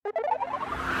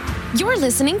You're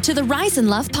listening to the Rise in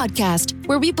Love podcast,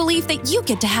 where we believe that you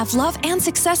get to have love and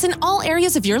success in all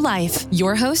areas of your life.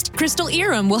 Your host, Crystal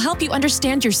Iram, will help you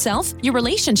understand yourself, your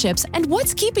relationships, and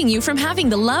what's keeping you from having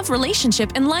the love,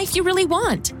 relationship, and life you really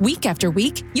want. Week after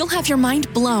week, you'll have your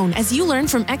mind blown as you learn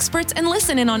from experts and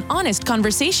listen in on honest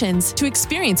conversations to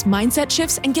experience mindset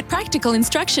shifts and get practical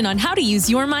instruction on how to use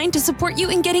your mind to support you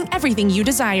in getting everything you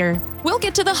desire. We'll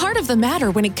get to the heart of the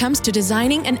matter when it comes to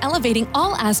designing and elevating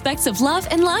all aspects of love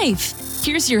and life.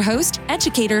 Here's your host,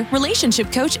 educator,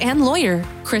 relationship coach, and lawyer,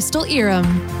 Crystal Iram.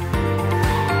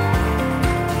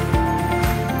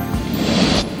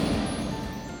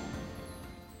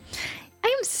 I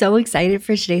am so excited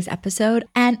for today's episode.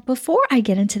 And before I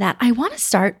get into that, I want to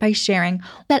start by sharing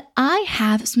that I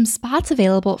have some spots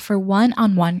available for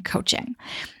one-on-one coaching.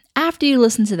 After you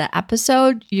listen to the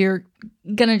episode, you're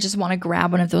going to just want to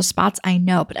grab one of those spots, I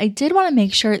know, but I did want to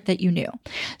make sure that you knew.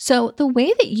 So the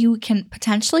way that you can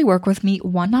potentially work with me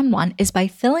one-on-one is by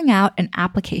filling out an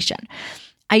application.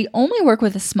 I only work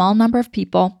with a small number of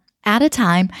people at a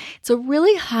time. It's a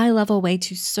really high-level way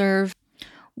to serve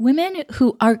women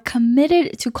who are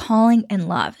committed to calling in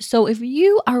love. So if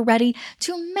you are ready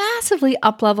to massively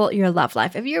up-level your love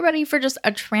life, if you're ready for just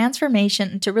a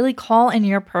transformation to really call in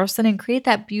your person and create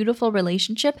that beautiful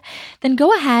relationship, then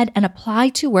go ahead and apply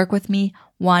to work with me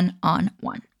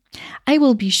one-on-one. I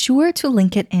will be sure to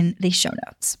link it in the show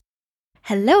notes.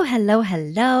 Hello, hello,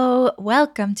 hello.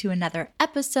 Welcome to another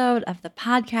episode of the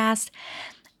podcast.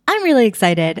 I'm really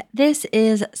excited. This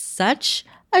is such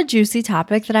a juicy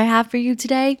topic that I have for you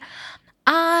today.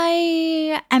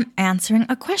 I am answering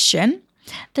a question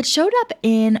that showed up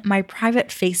in my private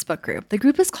Facebook group. The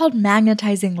group is called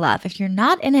Magnetizing Love. If you're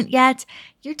not in it yet,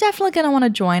 you're definitely going to want to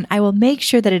join. I will make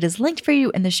sure that it is linked for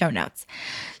you in the show notes.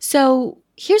 So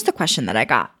here's the question that I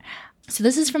got. So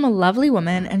this is from a lovely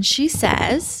woman, and she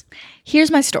says, here's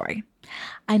my story.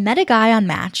 I met a guy on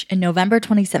Match in November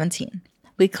 2017.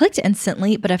 We clicked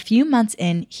instantly, but a few months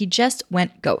in, he just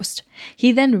went ghost.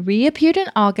 He then reappeared in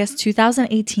August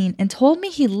 2018 and told me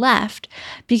he left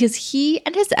because he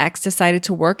and his ex decided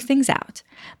to work things out,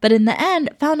 but in the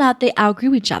end found out they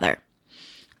outgrew each other.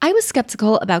 I was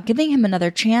skeptical about giving him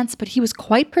another chance, but he was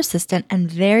quite persistent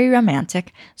and very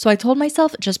romantic, so I told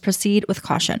myself just proceed with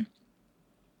caution.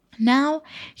 Now,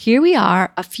 here we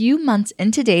are, a few months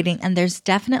into dating, and there's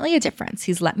definitely a difference.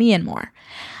 He's let me in more.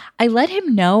 I let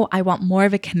him know I want more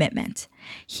of a commitment.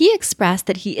 He expressed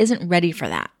that he isn't ready for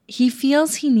that. He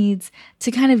feels he needs to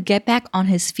kind of get back on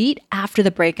his feet after the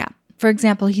breakup. For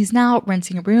example, he's now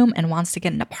renting a room and wants to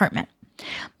get an apartment.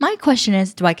 My question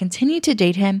is, do I continue to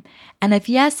date him? And if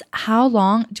yes, how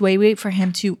long do I wait for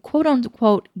him to quote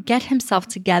unquote get himself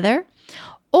together?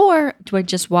 Or do I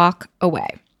just walk away?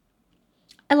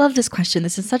 I love this question.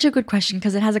 This is such a good question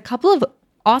because it has a couple of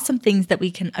awesome things that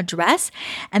we can address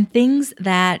and things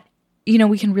that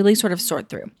we can really sort of sort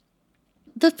through.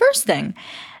 The first thing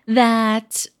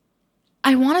that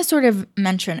I want to sort of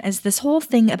mention is this whole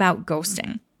thing about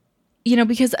ghosting.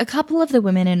 Because a couple of the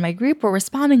women in my group were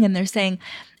responding and they're saying,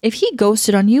 if he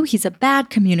ghosted on you, he's a bad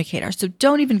communicator, so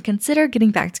don't even consider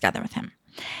getting back together with him.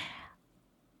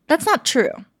 That's not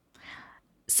true.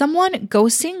 Someone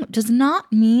ghosting does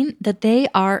not mean that they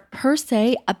are per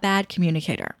se a bad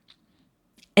communicator.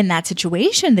 In that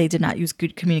situation, they did not use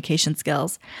good communication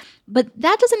skills, but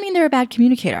that doesn't mean they're a bad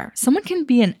communicator. Someone can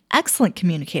be an excellent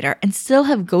communicator and still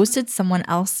have ghosted someone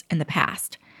else in the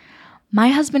past. My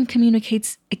husband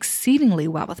communicates exceedingly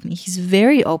well with me. He's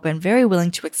very open, very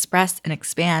willing to express and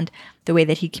expand the way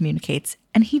that he communicates,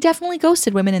 and he definitely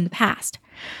ghosted women in the past.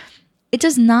 It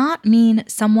does not mean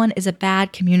someone is a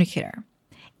bad communicator.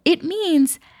 It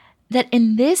means that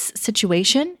in this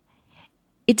situation,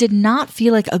 it did not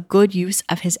feel like a good use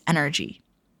of his energy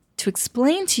to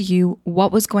explain to you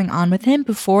what was going on with him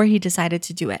before he decided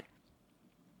to do it.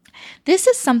 This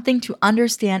is something to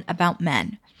understand about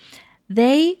men.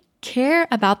 They care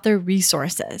about their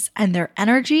resources and their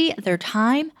energy, their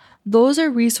time. Those are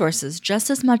resources just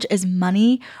as much as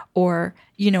money or,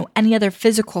 any other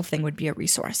physical thing would be a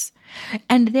resource.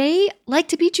 And they like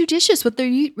to be judicious with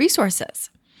their resources.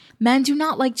 Men do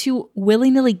not like to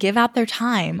willy-nilly give out their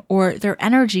time or their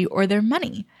energy or their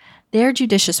money. They're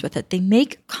judicious with it. They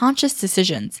make conscious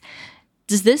decisions.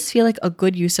 Does this feel like a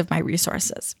good use of my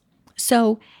resources?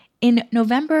 So in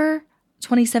November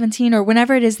 2017, or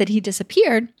whenever it is that he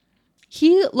disappeared,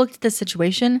 he looked at the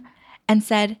situation and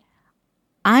said,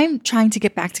 I'm trying to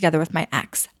get back together with my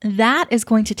ex. That is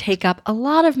going to take up a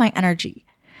lot of my energy.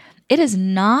 It is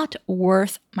not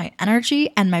worth my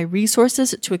energy and my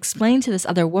resources to explain to this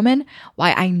other woman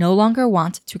why I no longer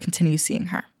want to continue seeing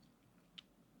her.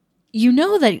 you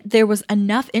know that there was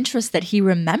enough interest that he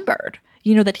remembered,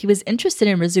 you know, that he was interested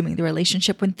in resuming the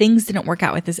relationship when things didn't work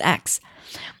out with his ex.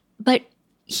 But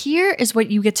here is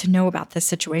what you get to know about this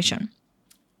situation.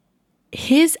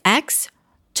 His ex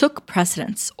took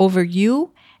precedence over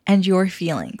you and your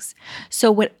feelings.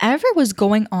 So whatever was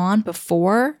going on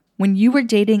before, when you were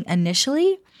dating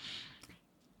initially,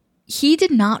 he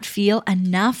did not feel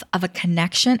enough of a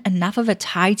connection, enough of a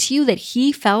tie to you that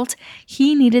he felt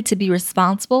he needed to be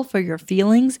responsible for your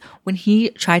feelings when he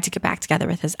tried to get back together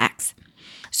with his ex.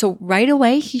 So right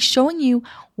away, he's showing you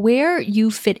where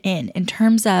you fit in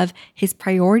terms of his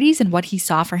priorities and what he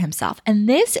saw for himself. And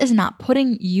this is not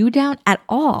putting you down at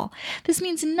all. This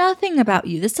means nothing about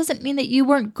you. This doesn't mean that you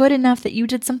weren't good enough, that you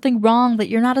did something wrong, that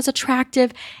you're not as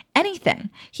attractive, anything.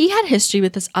 He had history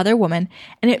with this other woman,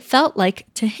 and it felt like,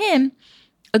 to him,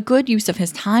 a good use of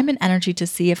his time and energy to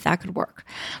see if that could work.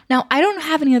 Now, I don't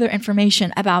have any other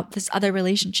information about this other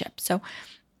relationship, so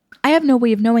I have no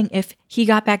way of knowing if he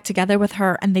got back together with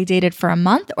her and they dated for a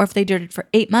month or if they dated for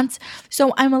 8 months.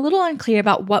 So I'm a little unclear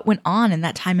about what went on in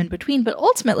that time in between, but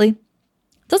ultimately, it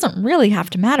doesn't really have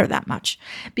to matter that much,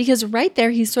 because right there,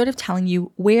 he's sort of telling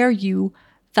you where you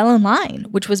fell in line,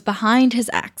 which was behind his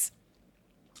ex.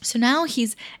 So now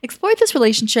he's explored this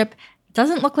relationship,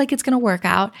 doesn't look like it's going to work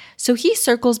out, so he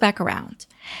circles back around.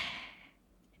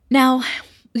 Now,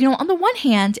 you know, on the one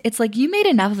hand, it's like you made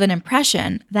enough of an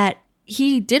impression that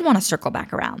he did want to circle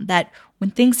back around, that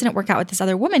when things didn't work out with this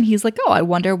other woman, he's like, oh, I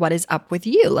wonder what is up with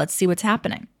you. Let's see what's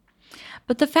happening.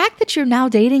 But the fact that you're now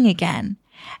dating again,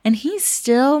 and he's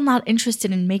still not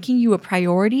interested in making you a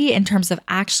priority in terms of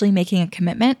actually making a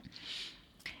commitment,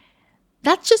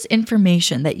 that's just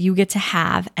information that you get to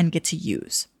have and get to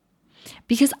use.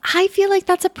 Because I feel like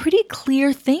that's a pretty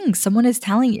clear thing someone is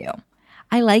telling you.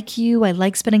 I like you. I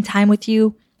like spending time with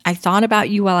you. I thought about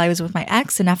you while I was with my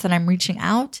ex enough that I'm reaching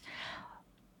out.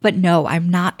 But no, I'm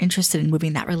not interested in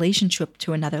moving that relationship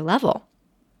to another level.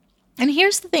 And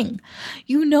here's the thing.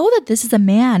 You know that this is a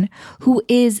man who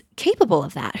is capable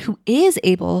of that, who is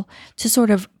able to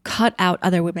sort of cut out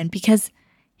other women because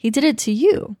he did it to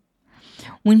you.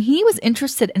 When he was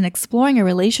interested in exploring a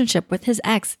relationship with his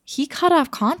ex, he cut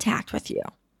off contact with you.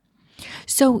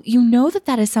 So you know that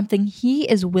that is something he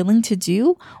is willing to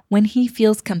do when he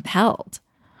feels compelled.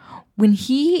 When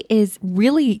he is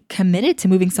really committed to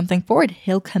moving something forward,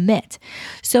 he'll commit.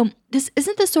 So this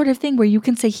isn't the sort of thing where you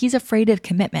can say he's afraid of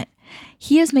commitment.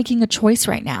 He is making a choice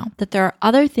right now that there are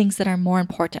other things that are more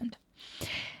important.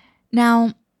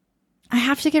 Now, I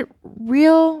have to get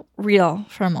real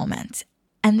for a moment,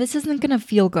 and this isn't going to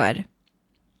feel good.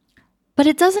 But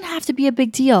it doesn't have to be a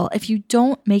big deal if you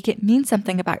don't make it mean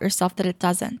something about yourself that it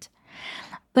doesn't.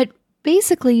 But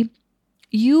basically,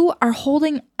 you are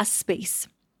holding a space.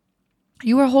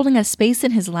 You are holding a space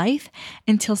in his life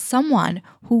until someone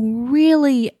who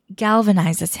really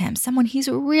galvanizes him, someone he's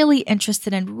really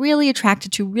interested in, really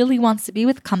attracted to, really wants to be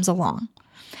with, comes along.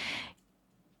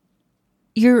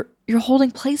 You're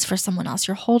holding place for someone else.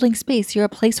 You're holding space. You're a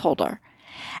placeholder.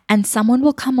 And someone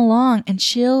will come along and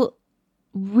she'll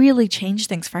really change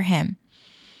things for him.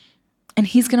 And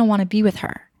he's going to want to be with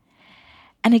her.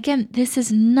 And again, this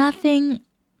is nothing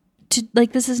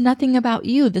about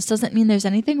you. This doesn't mean there's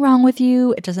anything wrong with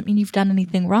you. It doesn't mean you've done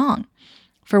anything wrong.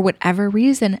 For whatever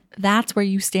reason, that's where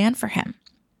you stand for him.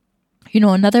 You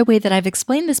know, another way that I've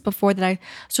explained this before, that I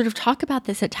sort of talk about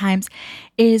this at times,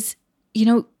 is, you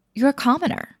know, you're a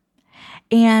commoner.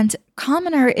 And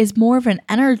commoner is more of an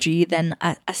energy than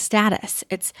a status.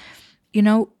 It's, you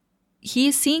know,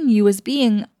 he's seeing you as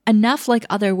being enough like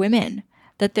other women,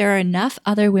 that there are enough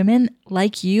other women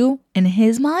like you in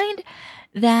his mind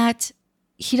that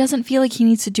he doesn't feel like he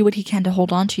needs to do what he can to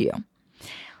hold on to you.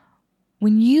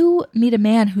 When you meet a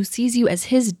man who sees you as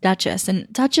his duchess,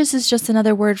 and duchess is just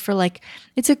another word for, like,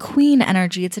 it's a queen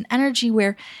energy. It's an energy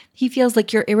where he feels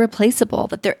like you're irreplaceable,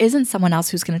 that there isn't someone else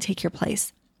who's going to take your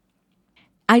place.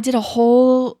 I did a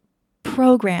whole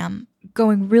program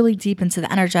going really deep into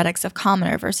the energetics of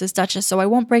commoner versus duchess, so I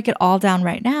won't break it all down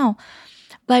right now.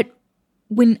 But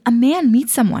when a man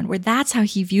meets someone where that's how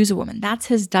he views a woman, that's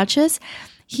his duchess,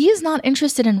 he is not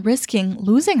interested in risking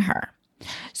losing her.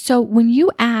 So when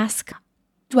you ask,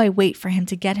 do I wait for him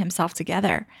to get himself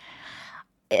together?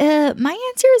 My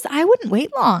answer is I wouldn't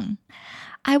wait long.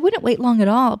 I wouldn't wait long at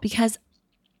all, because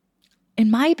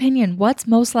in my opinion, what's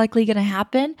most likely going to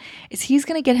happen is he's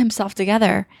going to get himself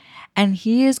together and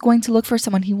he is going to look for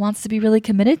someone he wants to be really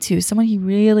committed to, someone he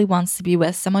really wants to be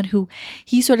with, someone who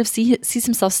he sort of sees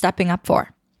himself stepping up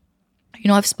for. You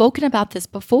know, I've spoken about this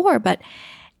before, but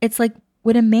it's like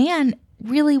when a man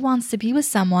really wants to be with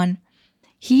someone,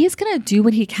 he is going to do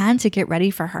what he can to get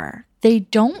ready for her. They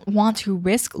don't want to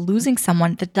risk losing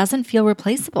someone that doesn't feel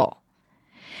replaceable.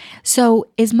 So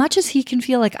as much as he can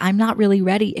feel like I'm not really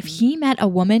ready, if he met a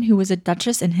woman who was a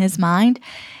duchess in his mind,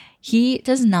 he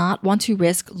does not want to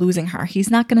risk losing her. He's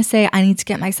not going to say, I need to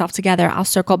get myself together. I'll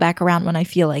circle back around when I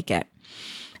feel like it.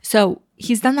 So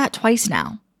he's done that twice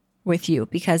now with you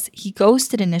because he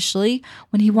ghosted initially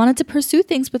when he wanted to pursue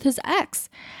things with his ex.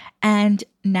 And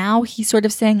now he's sort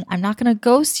of saying, I'm not going to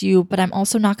ghost you, but I'm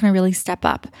also not going to really step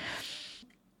up.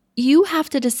 You have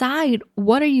to decide,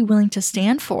 what are you willing to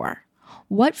stand for?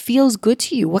 What feels good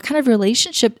to you? What kind of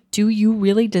relationship do you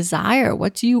really desire?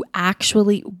 What do you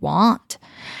actually want?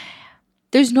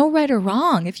 There's no right or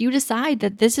wrong. If you decide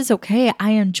that this is okay,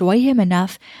 I enjoy him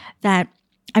enough that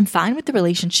I'm fine with the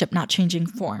relationship not changing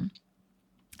form,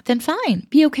 then fine,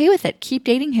 be okay with it. Keep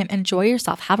dating him, enjoy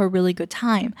yourself, have a really good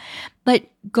time. But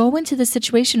go into the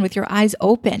situation with your eyes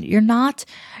open. You're not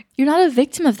a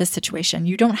victim of the situation.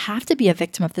 You don't have to be a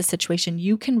victim of the situation.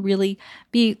 You can really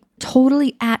be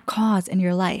totally at cause in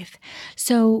your life.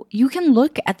 So you can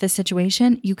look at the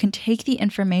situation, you can take the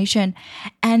information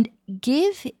and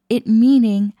give it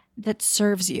meaning that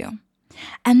serves you.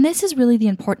 And this is really the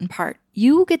important part.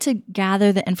 You get to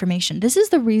gather the information. This is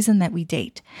the reason that we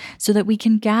date, so that we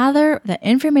can gather the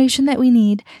information that we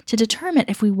need to determine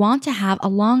if we want to have a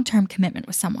long-term commitment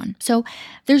with someone. So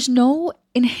there's no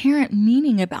inherent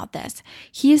meaning about this.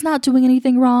 He is not doing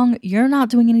anything wrong. You're not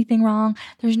doing anything wrong.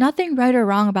 There's nothing right or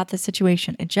wrong about the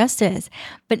situation. It just is.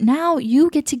 But now you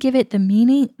get to give it the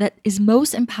meaning that is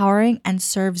most empowering and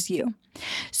serves you.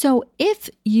 So if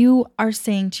you are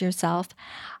saying to yourself,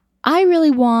 I really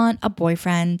want a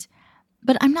boyfriend,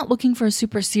 but I'm not looking for a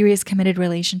super serious committed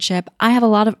relationship. I have a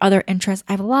lot of other interests.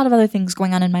 I have a lot of other things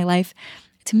going on in my life.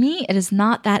 To me, it is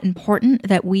not that important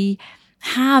that we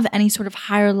have any sort of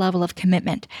higher level of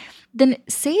commitment. Then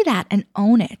say that and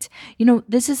own it.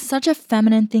 This is such a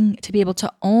feminine thing to be able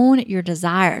to own your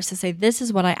desires, to say, this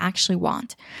is what I actually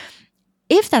want.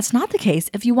 If that's not the case,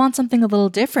 if you want something a little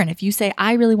different, if you say,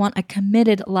 I really want a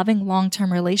committed, loving,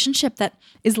 long-term relationship that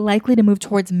is likely to move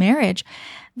towards marriage,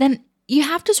 then you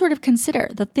have to sort of consider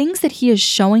the things that he is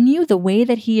showing you, the way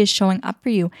that he is showing up for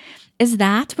you. Is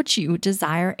that what you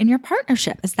desire in your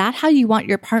partnership? Is that how you want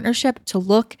your partnership to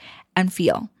look and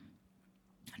feel?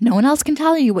 No one else can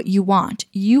tell you what you want.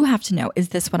 You have to know, is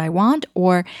this what I want,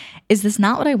 or is this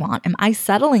not what I want? Am I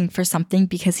settling for something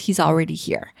because he's already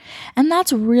here? And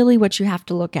that's really what you have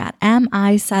to look at. Am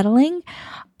I settling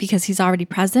because he's already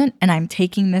present and I'm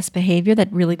taking this behavior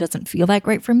that really doesn't feel that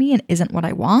great for me and isn't what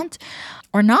I want,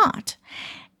 or not?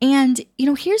 And,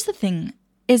 here's the thing,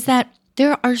 is that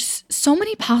there are so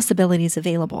many possibilities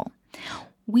available.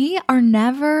 We're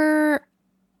never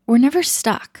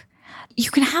stuck. You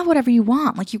can have whatever you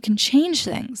want. Like, you can change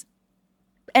things.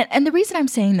 And the reason I'm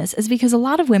saying this is because a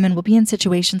lot of women will be in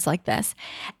situations like this,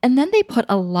 and then they put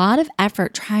a lot of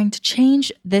effort trying to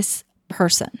change this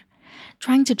person,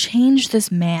 trying to change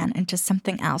this man into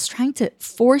something else, trying to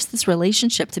force this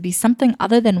relationship to be something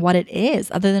other than what it is,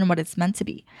 other than what it's meant to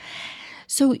be.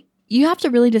 So you have to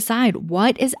really decide,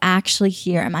 what is actually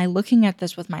here? Am I looking at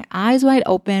this with my eyes wide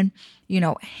open,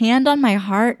 hand on my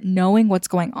heart, knowing what's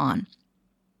going on?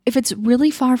 If it's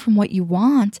really far from what you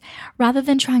want, rather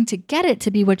than trying to get it to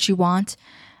be what you want,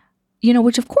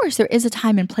 which of course there is a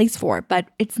time and place for, but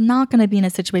it's not going to be in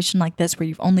a situation like this where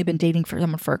you've only been dating for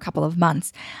someone for a couple of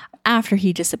months after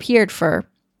he disappeared for,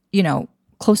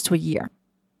 close to a year.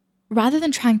 Rather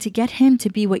than trying to get him to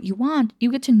be what you want,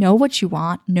 you get to know what you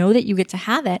want, know that you get to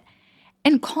have it,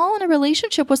 and call in a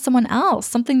relationship with someone else,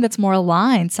 something that's more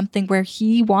aligned, something where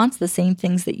he wants the same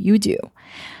things that you do,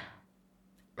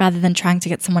 rather than trying to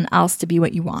get someone else to be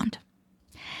what you want.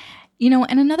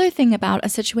 And another thing about a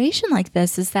situation like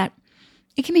this is that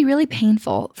it can be really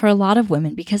painful for a lot of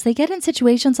women because they get in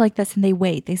situations like this and they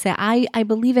wait. They say, I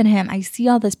believe in him. I see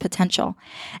all this potential.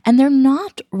 And they're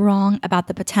not wrong about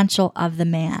the potential of the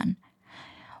man.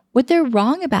 What they're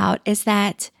wrong about is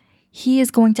that he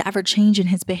is going to ever change in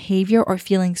his behavior or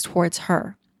feelings towards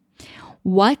her.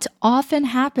 What often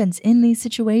happens in these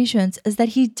situations is that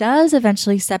he does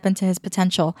eventually step into his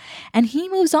potential and he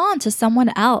moves on to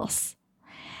someone else.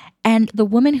 And the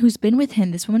woman who's been with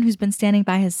him, this woman who's been standing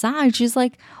by his side, she's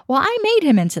like, well, I made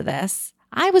him into this.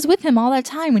 I was with him all that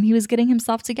time when he was getting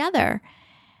himself together.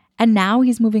 And now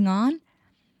he's moving on.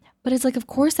 But it's like, of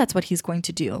course, that's what he's going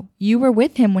to do. You were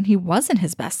with him when he wasn't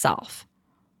his best self.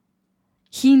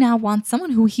 He now wants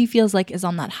someone who he feels like is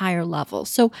on that higher level.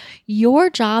 So your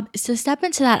job is to step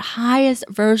into that highest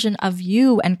version of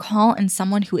you and call in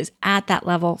someone who is at that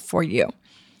level for you.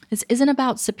 This isn't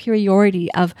about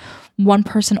superiority of one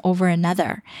person over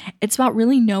another. It's about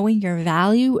really knowing your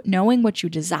value, knowing what you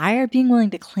desire, being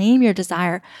willing to claim your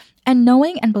desire, and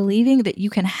knowing and believing that you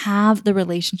can have the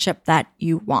relationship that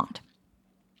you want.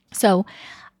 So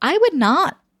I would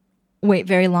not wait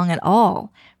very long at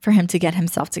all for him to get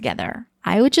himself together.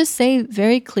 I would just say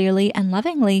very clearly and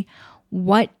lovingly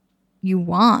what you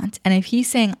want. And if he's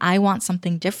saying, I want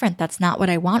something different, that's not what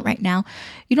I want right now,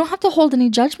 you don't have to hold any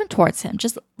judgment towards him.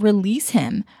 Just release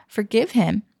him, forgive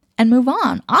him, and move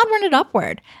on. Onward and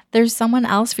upward. There's someone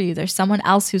else for you. There's someone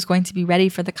else who's going to be ready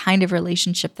for the kind of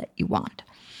relationship that you want.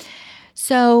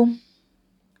 So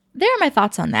there are my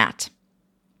thoughts on that.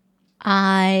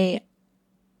 I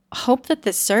hope that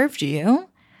this served you.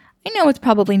 I know it's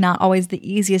probably not always the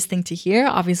easiest thing to hear,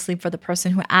 obviously for the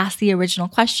person who asked the original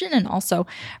question and also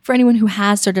for anyone who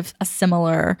has sort of a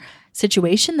similar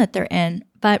situation that they're in.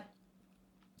 But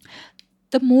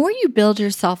the more you build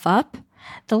yourself up,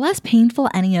 the less painful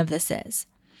any of this is.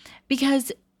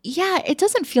 Because yeah, it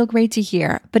doesn't feel great to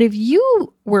hear, but if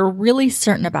you were really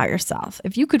certain about yourself,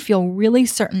 if you could feel really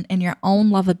certain in your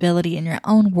own lovability, in your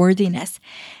own worthiness,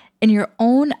 in your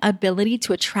own ability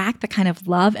to attract the kind of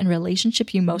love and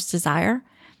relationship you most desire,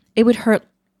 it would hurt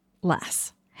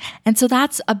less. And so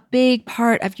that's a big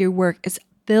part of your work, is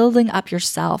building up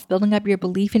yourself, building up your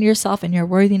belief in yourself and your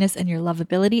worthiness and your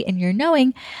lovability and your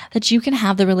knowing that you can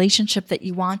have the relationship that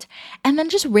you want, and then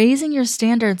just raising your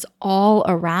standards all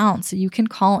around so you can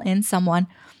call in someone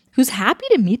who's happy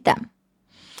to meet them.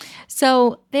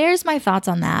 So there's my thoughts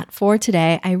on that for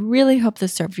today. I really hope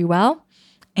this served you well,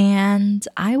 and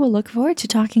I will look forward to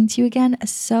talking to you again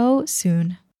so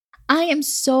soon. I am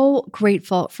so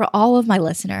grateful for all of my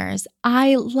listeners.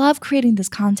 I love creating this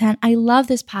content. I love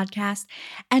this podcast.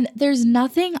 And there's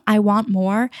nothing I want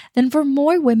more than for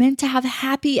more women to have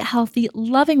happy, healthy,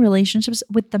 loving relationships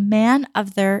with the man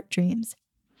of their dreams.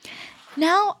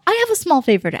 Now, I have a small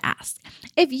favor to ask.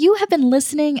 If you have been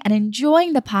listening and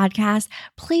enjoying the podcast,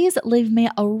 please leave me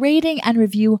a rating and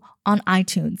review on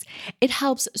iTunes. It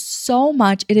helps so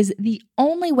much. It is the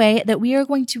only way that we are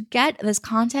going to get this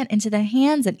content into the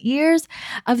hands and ears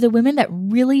of the women that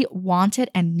really want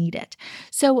it and need it.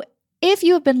 So if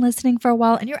you have been listening for a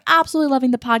while and you're absolutely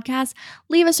loving the podcast,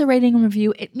 leave us a rating and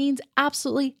review. It means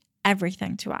absolutely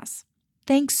everything to us.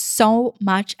 Thanks so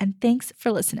much, and thanks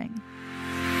for listening.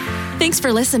 Thanks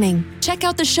for listening. Check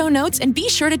out the show notes and be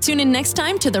sure to tune in next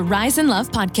time to the Rise in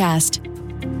Love podcast.